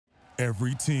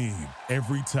Every team,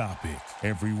 every topic,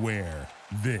 everywhere.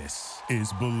 This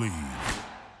is Believe.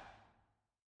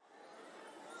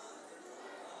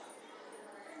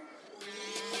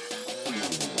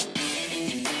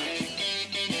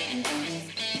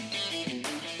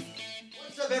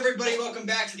 What's up, everybody? Welcome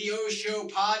back to the O Show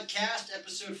podcast,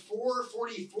 episode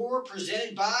 444,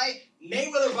 presented by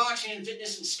Mayweather Boxing and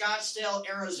Fitness in Scottsdale,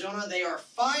 Arizona. They are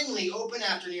finally open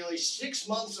after nearly 6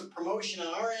 months of promotion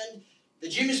on our end. The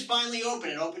gym is finally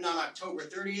open. It opened on October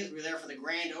 30th. We were there for the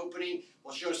grand opening.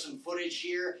 We'll show some footage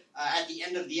here at the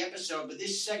end of the episode, but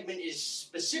this segment is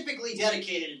specifically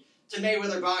dedicated to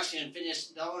Mayweather Boxing and Fitness.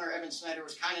 The owner, Evan Snyder,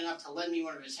 was kind enough to lend me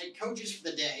one of his head coaches for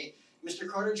the day, Mr.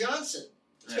 Carter Johnson.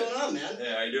 What's going on, man?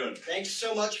 Hey, how you doing? Thanks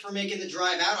so much for making the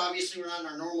drive out. Obviously, we're not in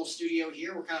our normal studio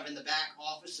here. We're kind of in the back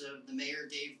office of the mayor,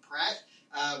 Dave Pratt.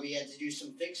 We had to do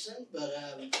some fixing, but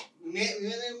we made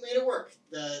it work.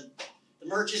 The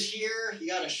merch is here. You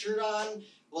got a shirt on.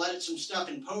 We'll edit some stuff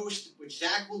in post, which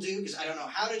Zach will do because I don't know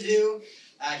how to do.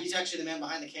 He's actually the man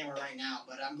behind the camera right now,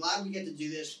 but I'm glad we get to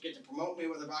do this, get to promote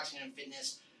Mayweather Boxing and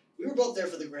Fitness. We were both there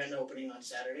for the grand opening on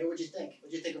Saturday. What'd you think?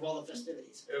 What'd you think of all the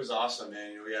festivities? It was awesome,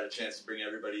 man. We had a chance to bring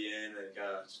everybody in and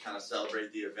just kind of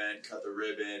celebrate the event, cut the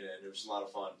ribbon, and it was a lot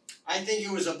of fun. I think it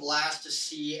was a blast to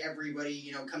see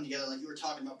everybody, come together like you were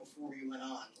talking about before we went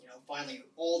on. Finally,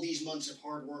 all these months of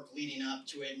hard work leading up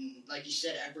to it, and like you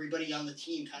said, everybody on the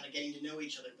team kind of getting to know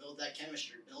each other, build that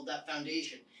chemistry, build that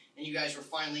foundation, and you guys were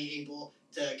finally able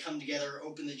to come together,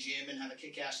 open the gym, and have a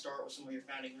kick-ass start with some of your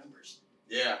founding members.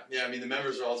 Yeah. I mean, the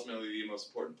members are ultimately the most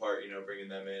important part, bringing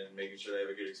them in and making sure they have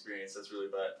a good experience. That's really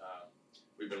what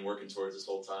we've been working towards this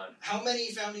whole time. How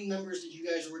many founding members did you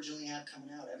guys originally have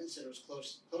coming out? Evan said it was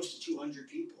close to 200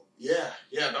 people. Yeah,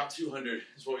 about 200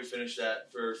 is what we finished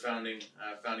at for founding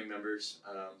members.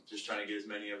 Just trying to get as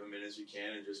many of them in as we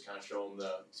can and just kind of show them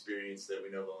the experience that we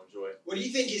know they'll enjoy. What do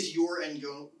you think is your end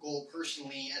goal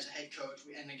personally as a head coach?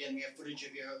 And again, we have footage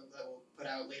of you that we'll put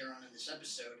out later on in this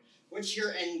episode. What's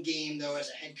your end game, though,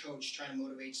 as a head coach, trying to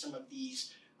motivate some of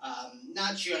these,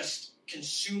 not just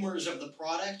consumers of the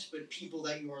product, but people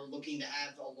that you are looking to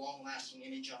have a long-lasting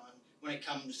image on when it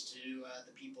comes to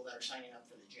the people that are signing up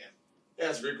for the gym? Yeah,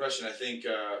 that's a great question. I think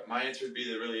my answer would be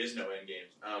there really is no end game.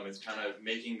 It's kind of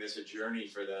making this a journey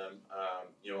for them.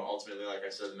 Ultimately, like I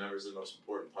said, the members are the most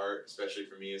important part, especially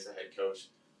for me as the head coach.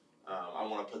 I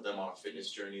want to put them on a fitness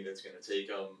journey that's going to take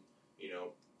them,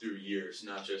 through years,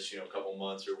 not just, a couple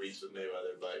months or weeks with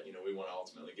Mayweather, but, we want to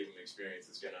ultimately give them an experience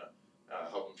that's going to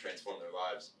help them transform their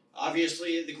lives.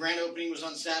 Obviously, the grand opening was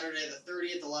on Saturday the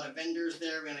 30th. A lot of vendors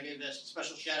there. We're going to give a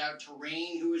special shout-out to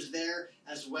Rain, who was there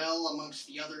as well, amongst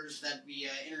the others that we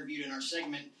interviewed in our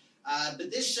segment. But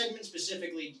this segment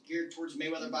specifically geared towards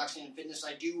Mayweather Boxing and Fitness,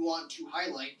 I do want to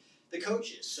highlight the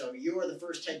coaches. So you are the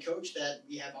first head coach that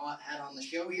we have had on the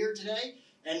show here today,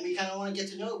 and we kind of want to get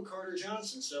to know Carter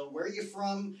Johnson. So where are you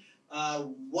from?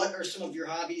 What are some of your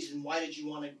hobbies, and why did you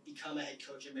want to become a head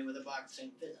coach at Mayweather Boxing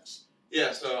and Fitness?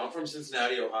 Yeah, so I'm from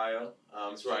Cincinnati, Ohio.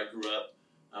 That's where I grew up.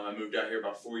 I moved out here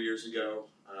about 4 years ago.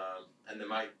 And then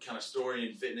my kind of story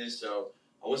in fitness, so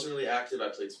I wasn't really active. I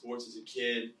played sports as a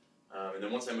kid. And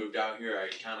then once I moved out here, I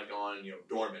kind of gone,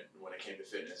 dormant when it came to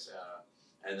fitness.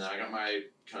 And then I got my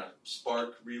kind of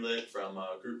spark relit from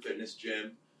a group fitness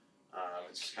gym.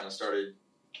 And just kind of started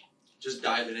just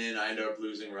diving in. I ended up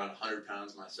losing around 100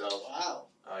 pounds myself. Wow.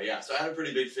 So I had a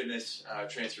pretty big fitness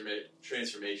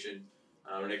transformation.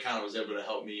 And it kind of was able to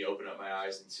help me open up my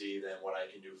eyes and see then what I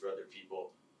can do for other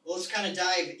people. Well, let's kind of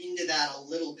dive into that a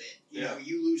little bit.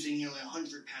 You losing nearly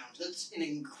 100 pounds. That's an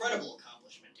incredible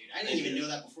accomplishment, dude. I didn't even know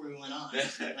that before we went on.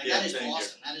 That is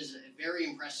awesome. That is a very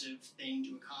impressive thing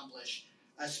to accomplish,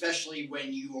 especially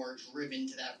when you are driven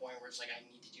to that point where it's like, I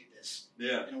need to do this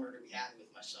in order to be happy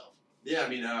with myself. Yeah,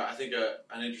 I think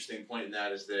an interesting point in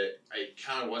that is that I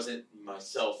kind of wasn't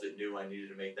myself that knew I needed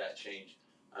to make that change.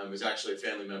 It was actually a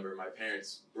family member. My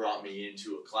parents brought me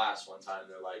into a class one time.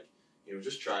 They're like,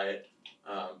 just try it.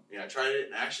 I tried it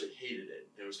and I actually hated it.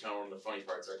 It was kind of one of the funny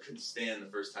parts. I couldn't stand the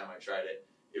first time I tried it.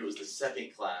 It was the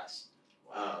second class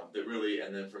that really,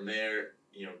 and then from there,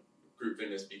 group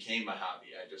fitness became my hobby.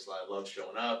 I loved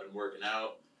showing up and working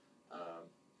out.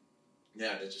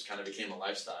 It just kind of became a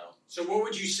lifestyle. So what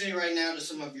would you say right now to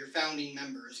some of your founding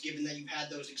members, given that you've had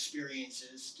those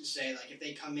experiences, to say, like, if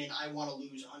they come in, I want to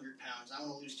lose 100 pounds, I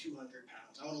want to lose 200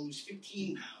 pounds, I want to lose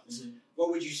 15 pounds, What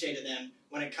would you say to them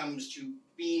when it comes to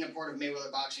being a part of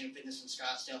Mayweather Boxing and Fitness in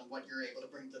Scottsdale and what you're able to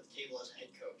bring to the table as a head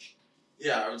coach?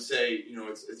 Yeah, I would say,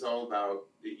 it's all about,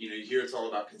 you hear it's all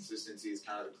about consistency. It's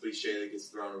kind of a cliche that gets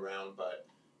thrown around, but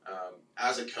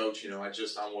as a coach,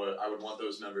 I would want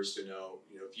those members to know,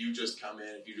 if you just come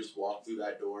in, if you just walk through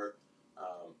that door,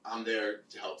 I'm there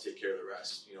to help take care of the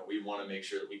rest. We want to make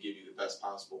sure that we give you the best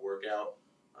possible workout,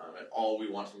 and all we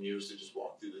want from you is to just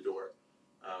walk through the door.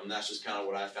 And that's just kind of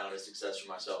what I found as success for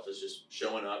myself, is just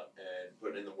showing up and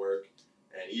putting in the work.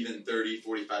 And even 30,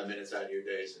 45 minutes out of your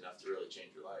day is enough to really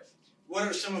change your life. What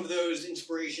are some of those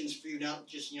inspirations for you, not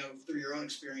just through your own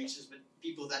experiences, but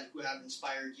people who have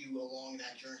inspired you along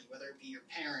that journey, whether it be your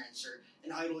parents or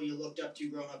an idol you looked up to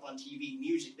growing up on TV,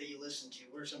 music that you listened to?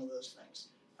 What are some of those things?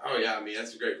 Oh, yeah,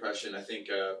 that's a great question. I think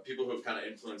people who have kind of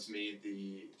influenced me,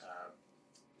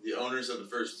 the owners of the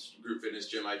first group fitness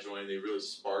gym I joined, they really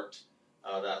sparked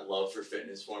that love for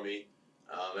fitness for me.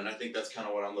 And I think that's kind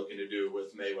of what I'm looking to do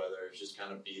with Mayweather, is just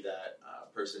kind of be that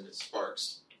person that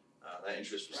sparks that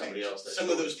interest for somebody else. Some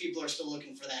of those people are still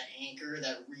looking for that anchor,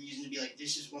 that reason to be like,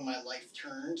 this is when my life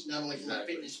turned, not only from a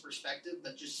fitness perspective,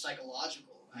 but just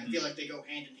psychological. Mm-hmm. I feel like they go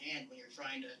hand in hand when you're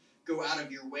trying to go out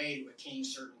of your way to attain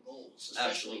certain goals,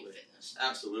 especially in fitness.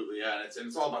 Absolutely, yeah. And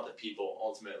it's all about the people,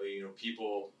 ultimately.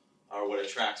 People are what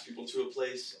attracts people to a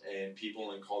place, and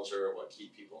people and culture are what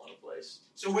keep people in a place.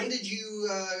 So when did you,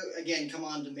 again, come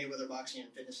on to Mayweather Boxing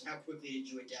and Fitness, and how quickly did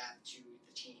you adapt to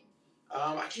the team?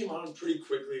 I came on pretty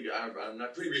quickly,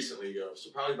 pretty recently ago, so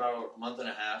probably about a month and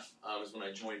a half is when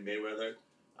I joined Mayweather.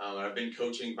 I've been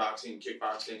coaching boxing and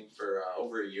kickboxing for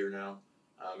over a year now,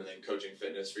 and then coaching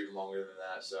fitness for even longer than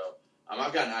that. So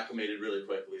I've gotten acclimated really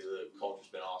quickly. The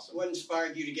culture's been awesome. What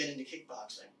inspired you to get into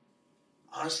kickboxing?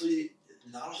 Honestly,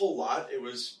 not a whole lot. It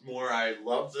was more, I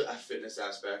love the fitness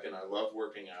aspect, and I love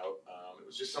working out. It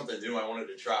was just something new I wanted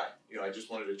to try. I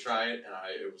just wanted to try it, and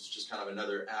it was just kind of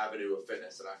another avenue of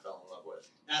fitness that I fell in love with.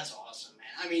 That's awesome,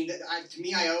 man. To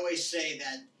me, I always say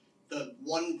that the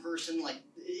one person,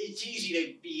 it's easy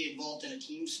to be involved in a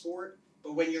team sport,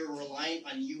 but when you're reliant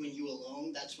on you and you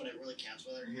alone, that's when it really counts.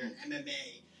 Whether you're in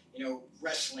MMA,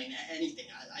 wrestling, anything.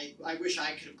 I wish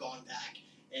I could have gone back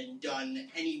and done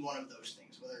any one of those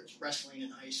things, whether it's wrestling in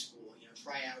high school,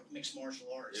 try out mixed martial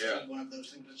arts, any one of those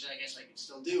things, which I guess I could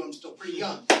still do. I'm still pretty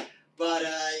young. But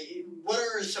what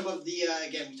are some of the,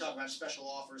 again, we talk about special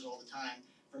offers all the time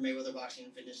for Mayweather Boxing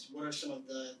and Fitness. What are some of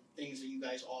the things that you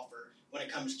guys offer when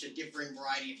it comes to different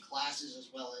variety of classes, as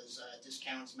well as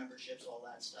discounts, memberships, all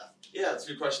that stuff? Yeah, that's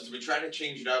a good question. So we try to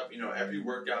change it up. Every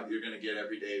workout that you're going to get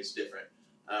every day is different.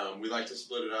 We like to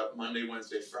split it up Monday,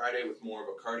 Wednesday, Friday with more of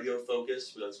a cardio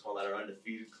focus. We like to call that our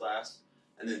undefeated class.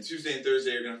 And then Tuesday and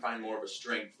Thursday, you're going to find more of a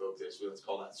strength focus. We like to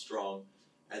call that strong.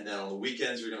 And then on the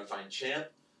weekends, you're going to find champ.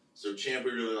 So champ,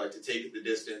 we really like to take it the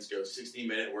distance, go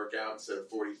 60-minute workout instead of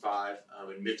 45,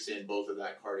 and mix in both of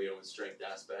that cardio and strength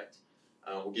aspect.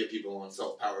 We'll get people on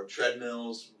self-powered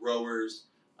treadmills, rowers,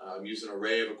 use an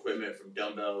array of equipment from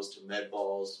dumbbells to med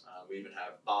balls. We even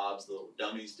have bobs, the little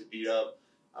dummies to beat up,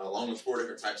 along with 4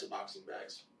 different types of boxing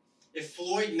bags. If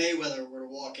Floyd Mayweather were to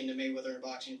walk into Mayweather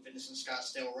Boxing and Fitness in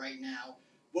Scottsdale right now,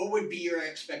 what would be your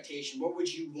expectation? What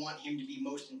would you want him to be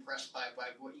most impressed by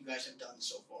what you guys have done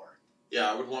so far? Yeah,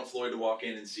 I would want Floyd to walk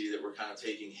in and see that we're kind of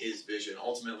taking his vision.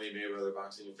 Ultimately, Mayweather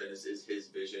Boxing and Fitness is his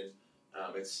vision.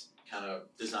 It's kind of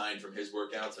designed from his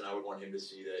workouts, and I would want him to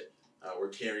see that we're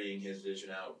carrying his vision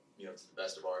out, to the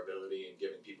best of our ability and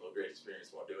giving people a great experience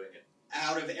while doing it.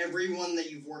 Out of everyone that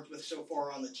you've worked with so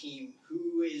far on the team,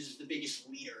 who is the biggest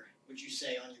leader, would you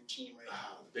say, on your team right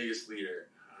now? The biggest leader.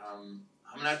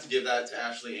 I'm going to have to give that to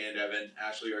Ashley and Evan.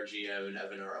 Ashley, our GM, and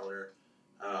Evan, our owner.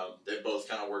 They both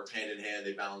kind of worked hand in hand.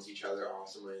 They balance each other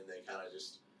awesomely, and they kind of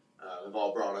just have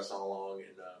all brought us all along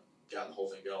and gotten the whole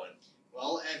thing going.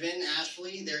 Well, Evan,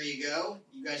 Ashley, there you go.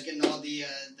 You guys getting all the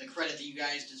credit that you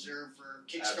guys deserve for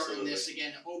kickstarting this.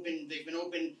 Again, they've been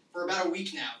open for about a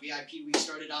week now. VIP week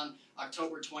started on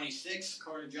October 26th.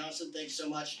 Carter Johnson, thanks so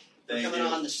much for coming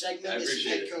on the segment. This is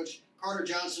head coach Carter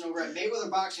Johnson over at Mayweather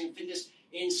Boxing and Fitness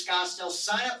in Scottsdale.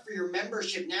 Sign up for your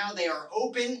membership now. They are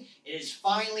open. It is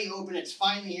finally open. It's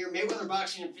finally here. Mayweather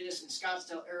Boxing and Fitness in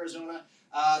Scottsdale, Arizona.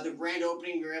 The grand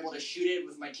opening, we were able to shoot it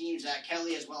with my team, Zach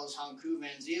Kelly, as well as Hanku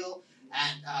Van Ziel,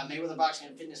 at Mayweather Boxing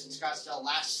and Fitness in Scottsdale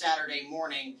last Saturday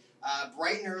morning.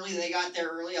 Bright and early. They got there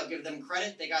early. I'll give them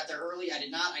credit. They got there early. I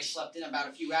did not. I slept in about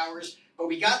a few hours. But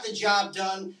we got the job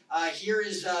done. Here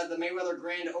is the Mayweather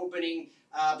grand opening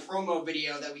promo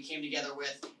video that we came together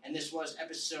with, and this was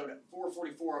episode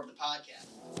 444 of the podcast.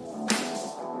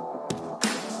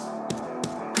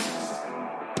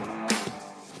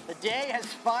 The day has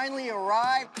finally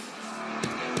arrived.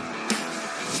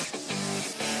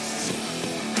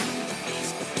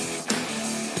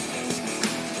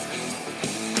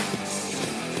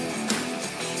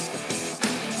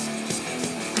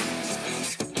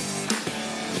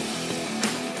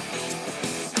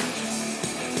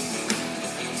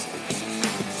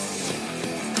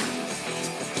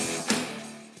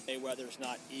 Mayweather is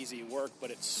not easy work,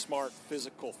 but it's smart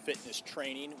physical fitness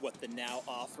training. What the Now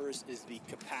offers is the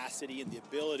capacity and the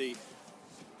ability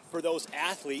for those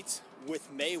athletes with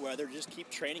Mayweather to just keep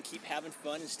training, keep having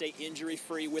fun, and stay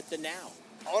injury-free with the Now.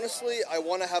 Honestly, I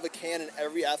want to have a can in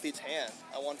every athlete's hand.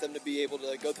 I want them to be able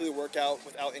to go through the workout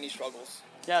without any struggles.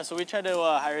 Yeah, so we try to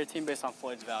hire a team based on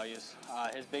Floyd's values.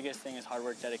 His biggest thing is hard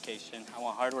work, dedication. I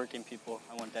want hardworking people.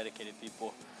 I want dedicated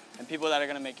people. And people that are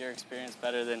going to make your experience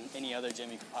better than any other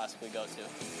gym you could possibly go to.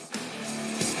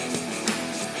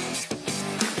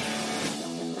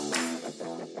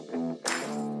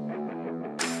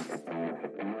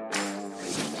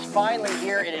 Finally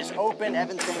here, it is open.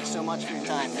 Evan, thanks so much for your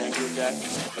time. Thank you, Jack.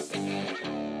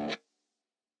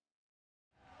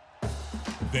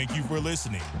 Thank you for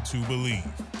listening to Believe.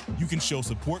 You can show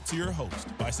support to your host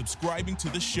by subscribing to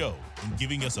the show and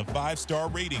giving us a 5-star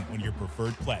rating on your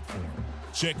preferred platform.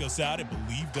 Check us out at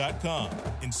Believe.com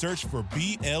and search for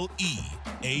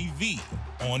BLEAV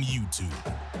on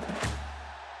YouTube.